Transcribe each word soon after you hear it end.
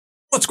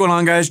What's going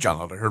on, guys?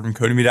 John here from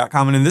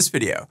Codemy.com, and in this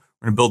video,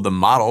 we're going to build the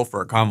model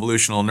for a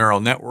convolutional neural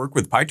network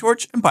with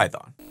PyTorch and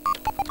Python.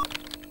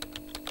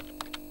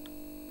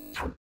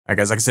 Alright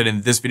guys, like I said,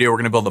 in this video, we're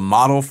going to build a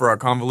model for our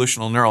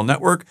convolutional neural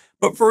network.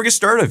 But before we get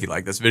started, if you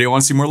like this video and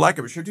want to see more like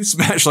it, be sure to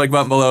smash the like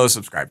button below,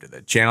 subscribe to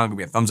the channel, give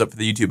me a thumbs up for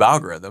the YouTube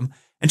algorithm,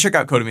 and check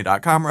out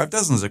Codemy.com, where I have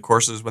dozens of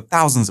courses with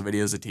thousands of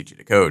videos that teach you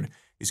to code.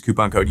 Use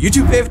coupon code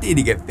YouTube50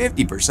 to get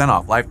 50%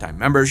 off lifetime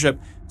membership.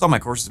 It's all my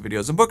courses,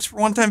 videos, and books for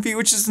one-time fee,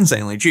 which is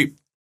insanely cheap.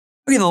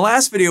 Okay, in the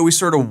last video, we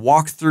sort of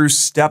walked through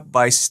step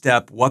by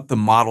step what the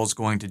model is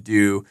going to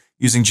do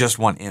using just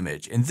one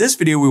image. In this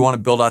video, we want to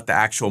build out the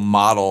actual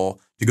model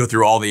to go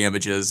through all the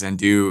images and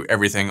do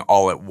everything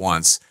all at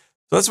once.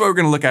 So that's what we're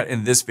going to look at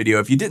in this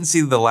video. If you didn't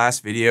see the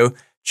last video,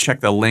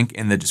 check the link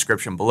in the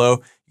description below.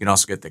 You can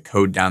also get the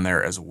code down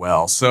there as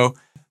well. So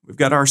we've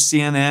got our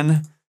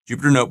CNN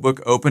Jupyter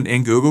Notebook opened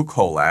in Google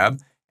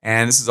Colab,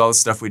 and this is all the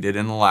stuff we did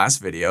in the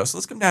last video. So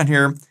let's come down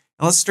here and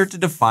let's start to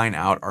define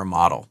out our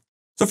model.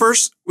 So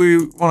first, we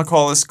want to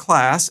call this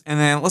class, and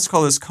then let's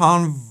call this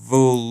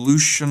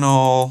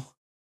convolutional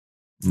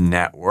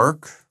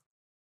network.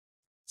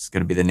 It's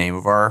going to be the name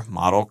of our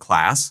model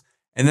class.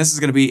 And this is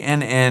going to be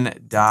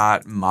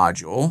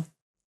nn.module.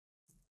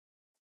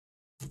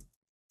 There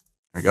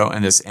we go.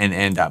 And this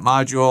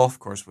nn.module, of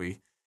course, we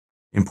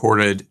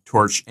imported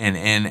torch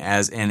nn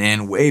as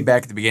nn way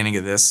back at the beginning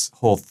of this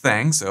whole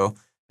thing. So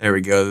there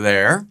we go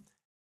there.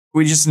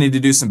 We just need to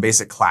do some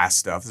basic class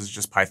stuff. This is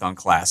just Python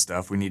class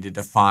stuff. We need to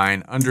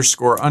define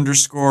underscore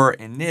underscore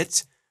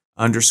init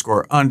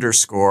underscore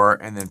underscore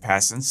and then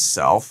pass in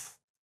self.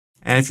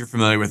 And if you're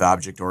familiar with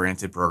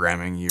object-oriented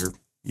programming, you've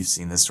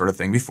seen this sort of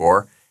thing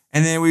before.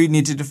 And then we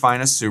need to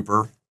define a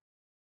super,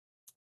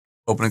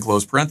 open and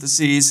close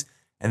parentheses,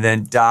 and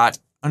then dot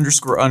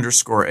underscore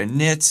underscore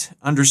init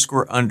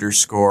underscore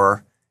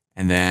underscore,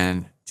 and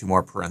then two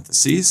more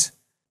parentheses.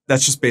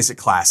 That's just basic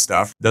class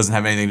stuff. Doesn't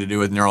have anything to do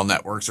with neural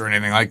networks or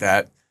anything like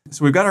that.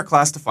 So we've got our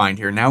class defined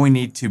here. Now we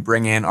need to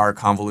bring in our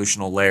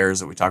convolutional layers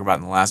that we talked about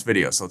in the last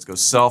video. So let's go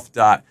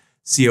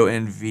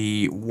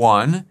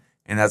self.conv1,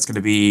 and that's going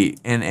to be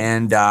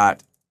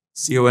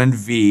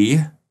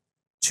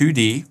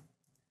nn.conv2d.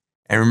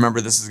 And remember,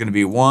 this is going to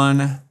be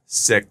 1,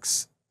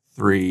 6,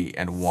 3,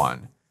 and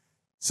 1.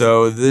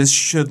 So this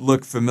should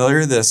look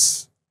familiar,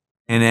 this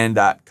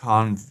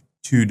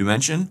nn.conv2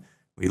 dimension.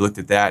 We looked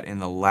at that in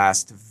the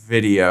last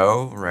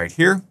video right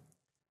here.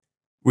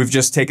 We've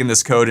just taken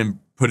this code and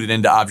put it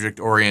into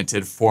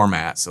object-oriented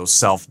format, so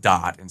self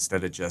dot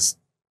instead of just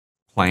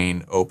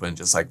plain open,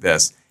 just like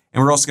this.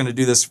 And we're also going to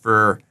do this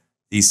for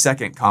the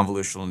second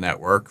convolutional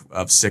network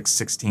of 6,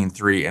 16,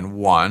 3, and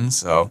 1.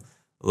 So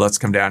let's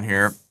come down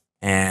here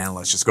and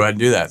let's just go ahead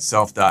and do that.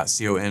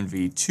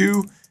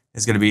 Self.conv2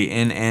 is going to be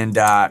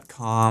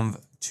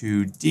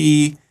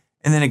nn.conv2d.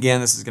 And then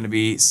again, this is going to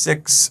be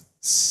 6,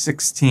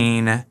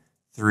 16,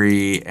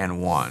 3,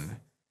 and 1.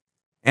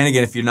 And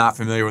again, if you're not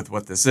familiar with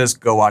what this is,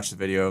 go watch the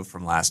video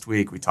from last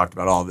week. We talked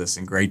about all of this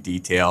in great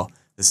detail.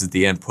 This is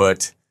the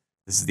input,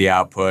 this is the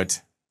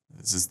output,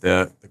 this is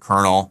the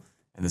kernel,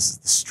 and this is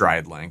the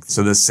stride length.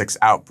 So this 6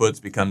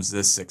 outputs becomes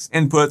this 6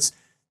 inputs.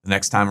 The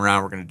next time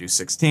around, we're going to do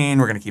 16.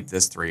 We're going to keep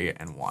this 3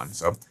 and 1.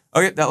 So,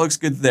 okay, that looks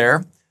good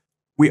there.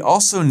 We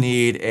also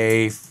need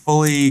a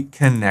fully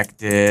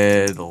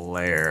connected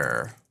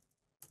layer,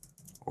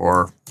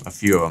 or a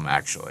few of them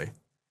actually.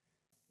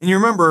 And you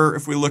remember,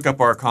 if we look up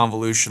our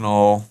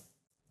convolutional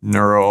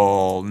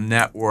neural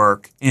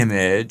network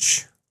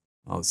image,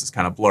 well, this is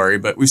kind of blurry,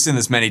 but we've seen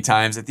this many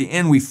times. At the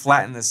end, we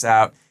flatten this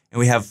out and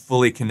we have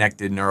fully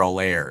connected neural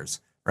layers,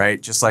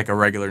 right? Just like a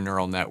regular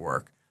neural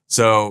network.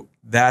 So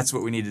that's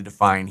what we need to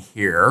define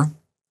here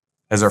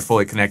as our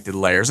fully connected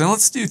layers. And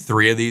let's do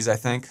 3 of these, I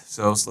think.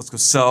 So let's go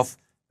self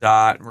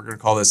dot, we're going to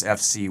call this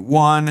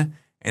FC1,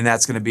 and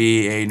that's going to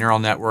be a neural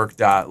network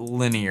dot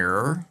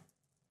linear.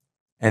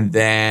 And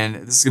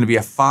then this is going to be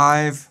a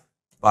 5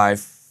 by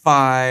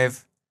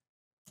 5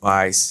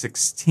 by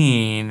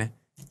 16.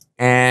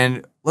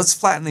 And let's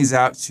flatten these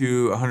out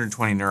to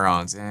 120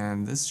 neurons.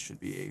 And this should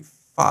be a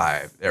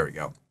 5. There we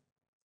go.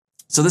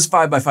 So this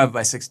 5 by 5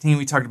 by 16,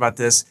 we talked about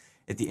this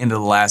at the end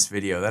of the last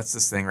video. That's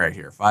this thing right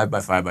here, 5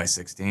 by 5 by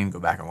 16. Go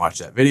back and watch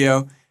that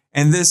video.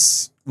 And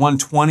this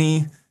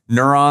 120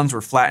 neurons, we're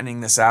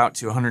flattening this out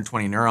to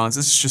 120 neurons.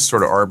 This is just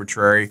sort of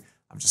arbitrary.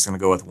 I'm just going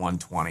to go with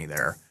 120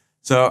 there.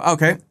 So,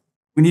 okay.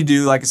 We need to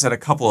do, like I said, a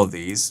couple of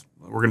these.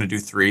 We're going to do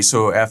 3.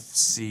 So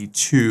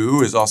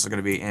FC2 is also going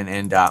to be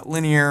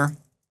nn.linear.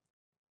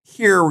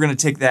 Here, we're going to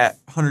take that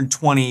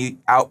 120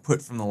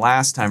 output from the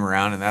last time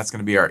around, and that's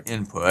going to be our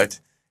input.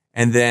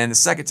 And then the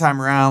second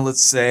time around,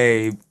 let's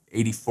say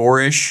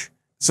 84-ish.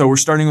 So we're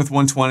starting with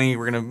 120.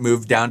 We're going to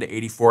move down to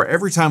 84.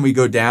 Every time we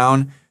go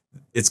down,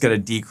 it's going to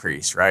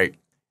decrease, right?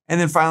 And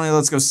then finally,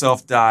 let's go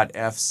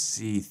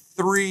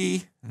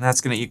self.fc3, and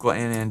that's going to equal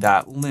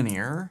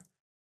nn.linear.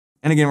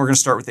 And again, we're going to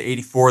start with the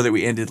 84 that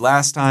we ended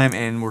last time,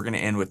 and we're going to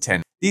end with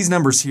 10. These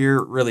numbers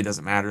here really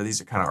doesn't matter.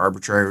 These are kind of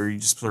arbitrary. You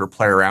just sort of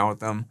play around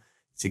with them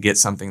to get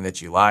something that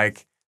you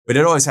like. but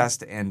it always has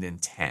to end in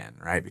 10,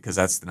 right? Because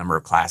that's the number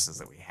of classes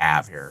that we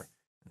have here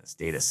in this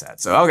data set.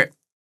 So, okay.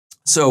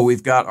 So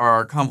we've got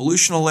our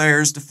convolutional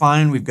layers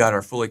defined. We've got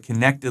our fully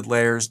connected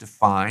layers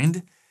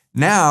defined.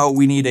 Now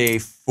we need a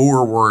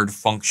forward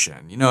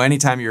function. You know,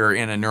 anytime you're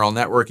in a neural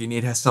network, you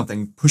need to have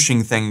something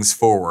pushing things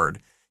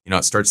forward. You know,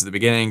 it starts at the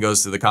beginning,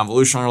 goes to the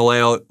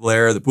convolutional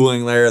layer, the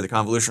pooling layer, the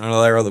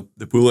convolutional layer,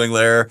 the pooling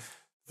layer,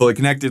 fully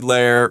connected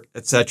layer,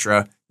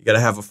 etc. You got to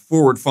have a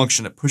forward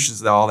function that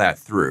pushes all that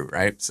through,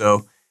 right?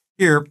 So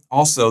here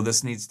also,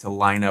 this needs to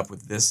line up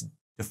with this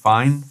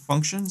define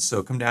function.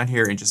 So come down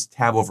here and just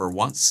tab over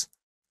once.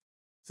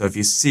 So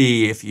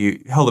if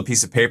you held a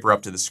piece of paper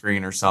up to the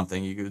screen or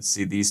something, you could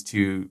see these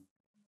two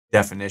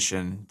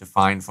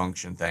define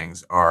function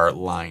things are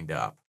lined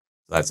up.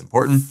 So that's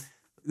important.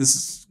 This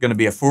is going to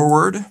be a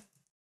forward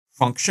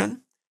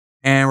function,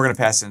 and we're going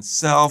to pass in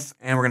self,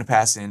 and we're going to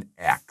pass in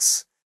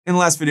x. In the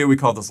last video, we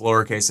called this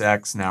lowercase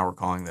x. Now we're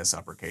calling this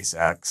uppercase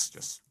x,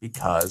 just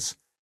because.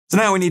 So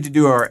now we need to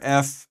do our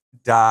f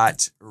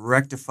dot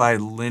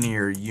rectified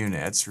linear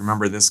units.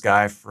 Remember this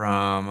guy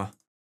from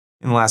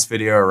in the last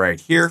video right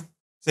here.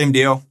 Same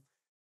deal.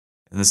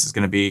 And this is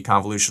going to be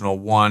convolutional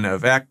 1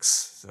 of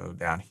x. So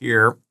down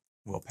here,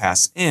 we'll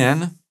pass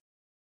in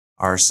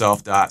our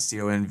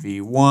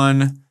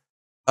self.conv1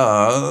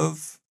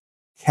 of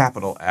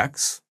capital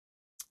X.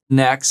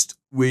 Next,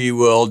 we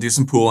will do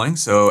some pooling.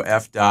 So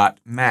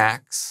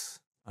f.max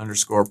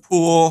underscore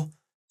pool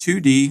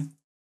 2d.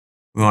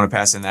 We want to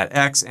pass in that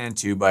x and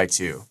 2 by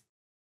 2.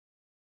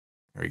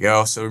 There we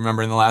go. So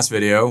remember in the last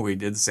video, we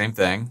did the same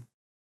thing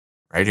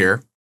right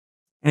here.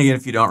 And again,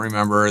 if you don't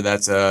remember,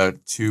 that's a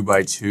 2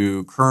 by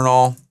 2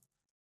 kernel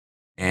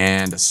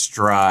and a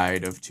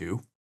stride of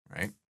 2,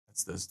 right?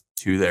 That's those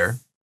 2 there.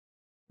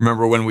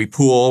 Remember when we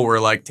pool, we're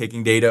like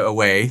taking data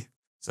away.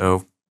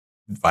 So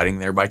dividing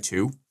there by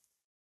 2.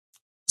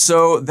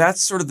 So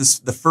that's sort of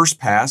the first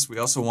pass. We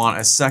also want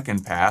a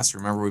second pass.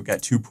 Remember, we've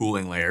got 2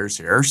 pooling layers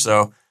here.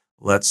 So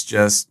let's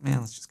just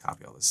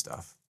copy all this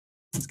stuff.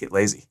 Let's get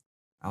lazy.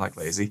 I like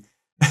lazy.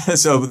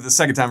 So the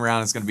second time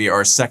around, it's going to be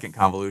our second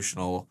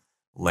convolutional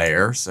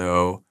layer.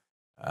 So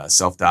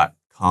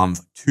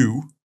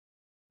self.conv2,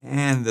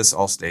 and this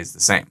all stays the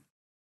same.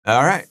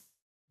 All right.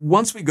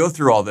 Once we go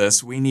through all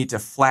this, we need to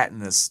flatten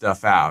this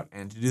stuff out.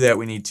 And to do that,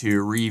 we need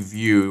to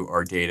review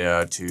our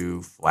data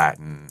to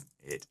flatten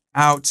it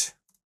out.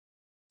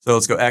 So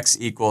let's go x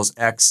equals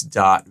x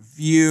dot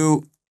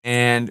view,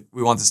 and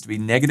we want this to be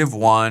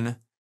 -1.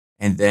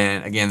 And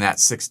then again,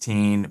 that's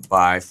 16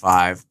 by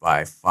 5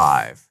 by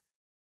 5.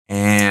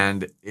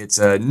 And it's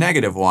a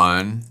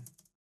 -1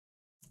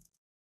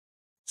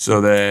 so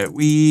that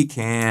we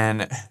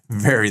can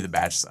vary the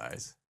batch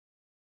size.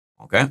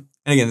 Okay.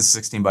 And again, this is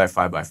 16 by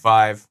 5 by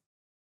 5,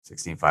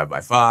 16 5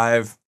 by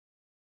 5,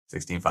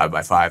 16 5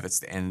 by 5. It's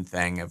the end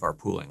thing of our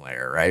pooling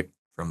layer, right?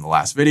 From the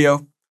last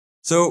video.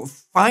 So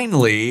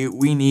finally,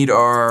 we need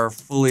our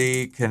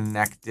fully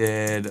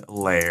connected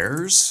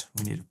layers.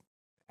 We need to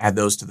add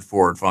those to the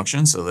forward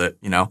function so that,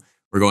 you know,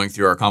 we're going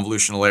through our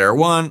convolutional layer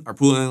 1, our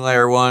pooling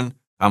layer 1,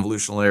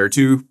 convolutional layer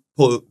 2,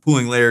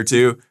 pooling layer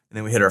 2, and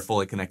then we hit our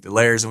fully connected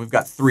layers, and we've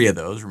got 3 of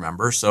those,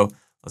 remember? So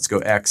let's go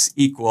x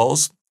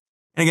equals,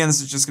 and again,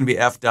 this is just going to be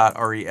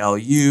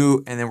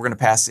f.relu, and then we're going to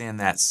pass in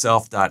that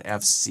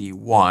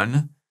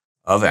self.fc1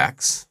 of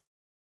x,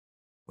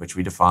 which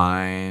we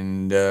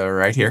defined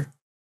right here,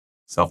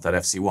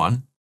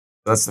 self.fc1.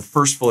 So that's the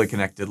first fully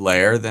connected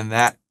layer. Then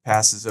that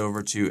passes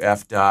over to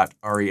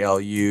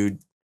f.relu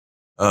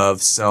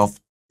of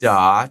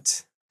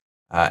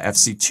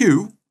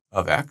self.fc2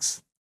 of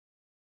x.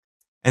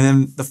 And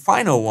then the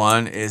final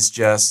one is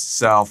just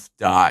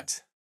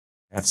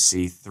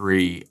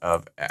self.fc3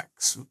 of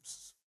x.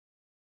 Oops.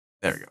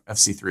 There we go,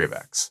 fc3 of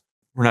x.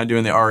 We're not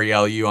doing the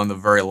relu on the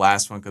very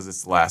last one because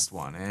it's the last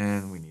one.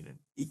 And we need an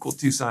equal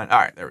to sign. All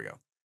right, there we go.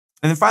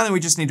 And then finally, we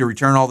just need to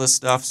return all this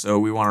stuff. So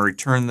we want to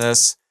return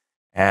this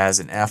as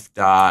an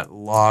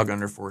f.log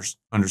underscore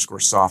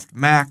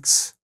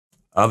softmax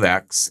of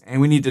x. And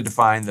we need to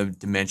define the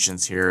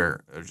dimensions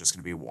here. They're just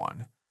going to be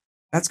 1.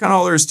 That's kind of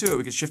all there is to it.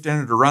 We can shift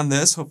enter to run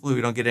this. Hopefully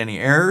we don't get any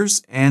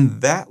errors. And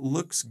that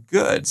looks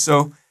good.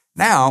 So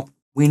now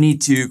we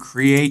need to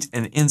create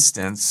an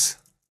instance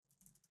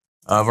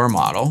of our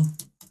model.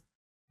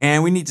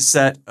 And we need to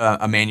set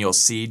a manual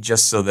seed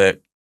just so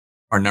that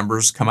our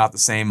numbers come out the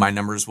same. My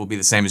numbers will be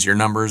the same as your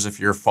numbers if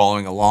you're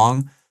following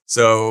along.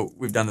 So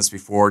we've done this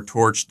before,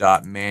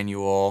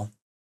 torch.manual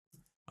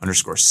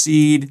underscore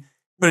seed.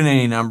 Put in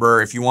any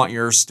number. If you want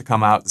yours to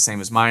come out the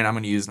same as mine, I'm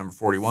going to use number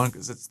 41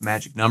 because it's the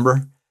magic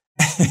number.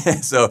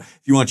 So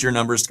if you want your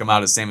numbers to come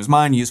out the same as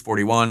mine, use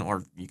 41,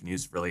 or you can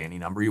use really any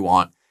number you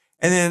want.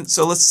 And then,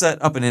 so let's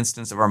set up an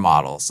instance of our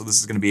model. So this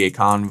is going to be a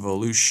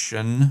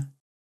convolution.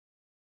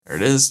 There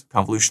it is,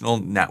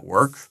 convolutional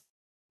network,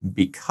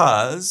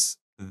 because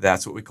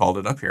that's what we called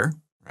it up here,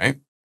 right?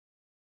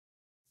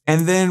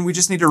 And then we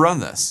just need to run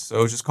this.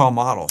 So just call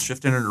model,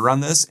 shift enter to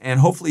run this, and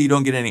hopefully you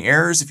don't get any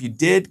errors. If you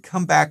did,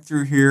 come back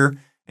through here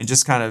and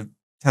just kind of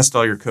test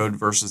all your code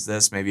versus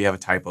this. Maybe you have a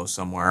typo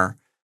somewhere.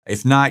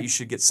 If not, you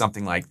should get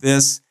something like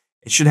this.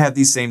 It should have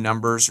these same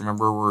numbers.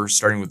 Remember, we're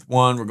starting with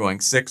 1, we're going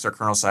 6, our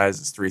kernel size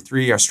is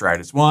 3, our stride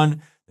is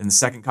 1. Then the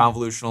second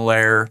convolutional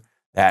layer,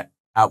 that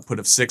output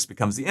of 6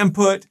 becomes the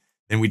input.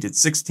 Then we did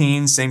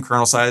 16, same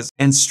kernel size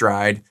and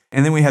stride.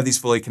 And then we have these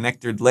fully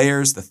connected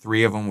layers, the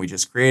 3 of them we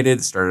just created.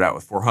 It started out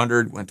with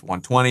 400, went to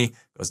 120,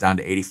 goes down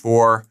to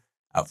 84,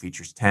 out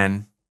features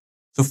 10.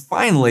 So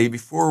finally,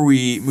 before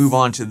we move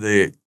on to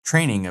the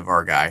training of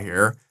our guy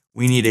here,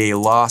 we need a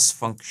loss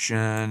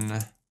function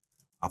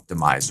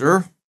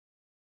optimizer.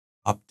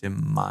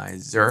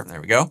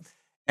 There we go.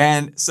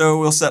 And so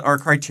we'll set our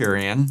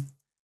criterion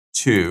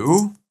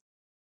to,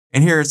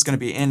 and here it's going to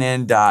be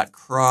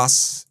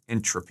nn.cross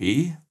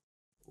entropy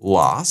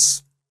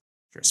loss.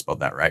 Sure, I spelled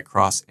that right.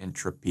 Cross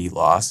entropy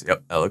loss.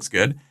 Yep, that looks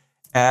good.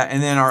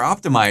 And then our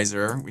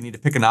optimizer, we need to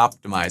pick an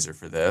optimizer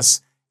for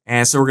this.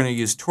 And so we're going to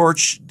use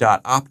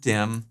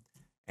torch.optim,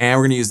 and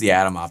we're going to use the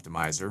atom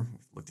optimizer.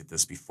 We've looked at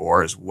this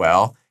before as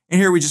well. And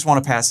here we just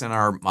want to pass in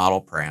our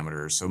model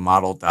parameters. So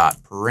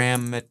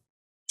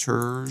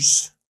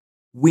model.parameters.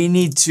 We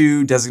need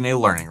to designate a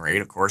learning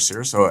rate, of course,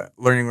 here. So a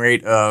learning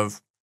rate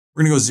of,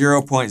 we're going to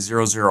go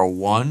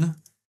 0.001.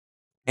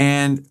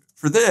 And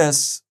for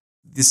this,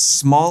 the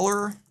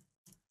smaller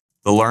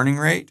the learning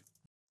rate,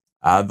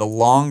 the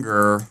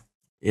longer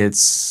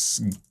it's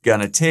going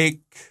to take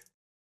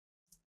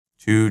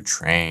to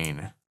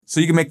train. So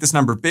you can make this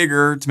number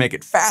bigger to make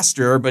it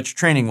faster, but your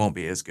training won't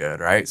be as good,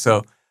 right?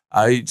 So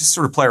you just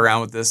sort of play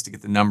around with this to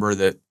get the number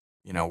that,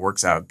 you know,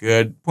 works out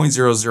good.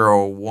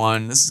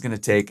 0.001, this is going to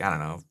take, I don't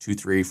know, 2,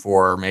 3,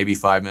 4, maybe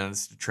 5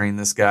 minutes to train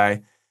this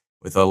guy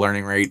with a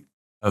learning rate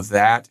of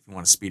that. If you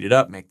want to speed it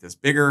up, make this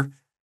bigger.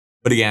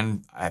 But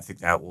again, I think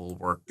that will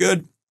work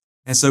good.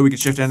 And so we can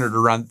shift enter to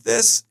run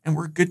this, and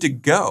we're good to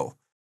go.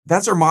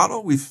 That's our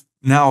model. We've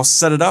now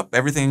set it up.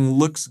 Everything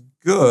looks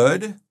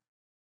good.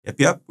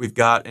 Yep. We've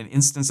got an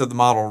instance of the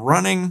model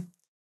running,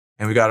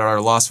 and we got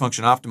our loss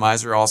function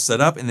optimizer all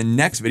set up. In the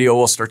next video,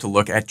 we'll start to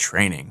look at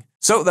training.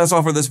 So that's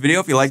all for this video.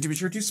 If you liked it, be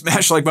sure to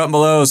smash the like button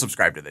below,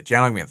 subscribe to the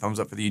channel, give me a thumbs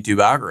up for the YouTube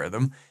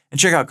algorithm, and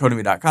check out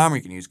Codemy.com where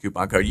you can use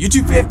coupon code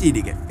YouTube50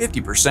 to get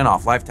 50%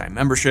 off lifetime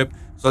membership.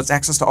 So that's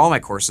access to all my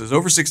courses,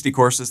 over 60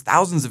 courses,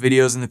 thousands of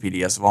videos, and the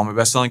PDFs of all my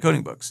best-selling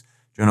coding books.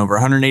 Join over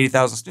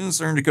 180,000 students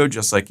learning to code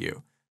just like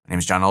you. My name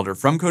is John Elder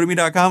from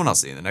Codemy.com, and I'll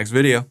see you in the next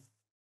video.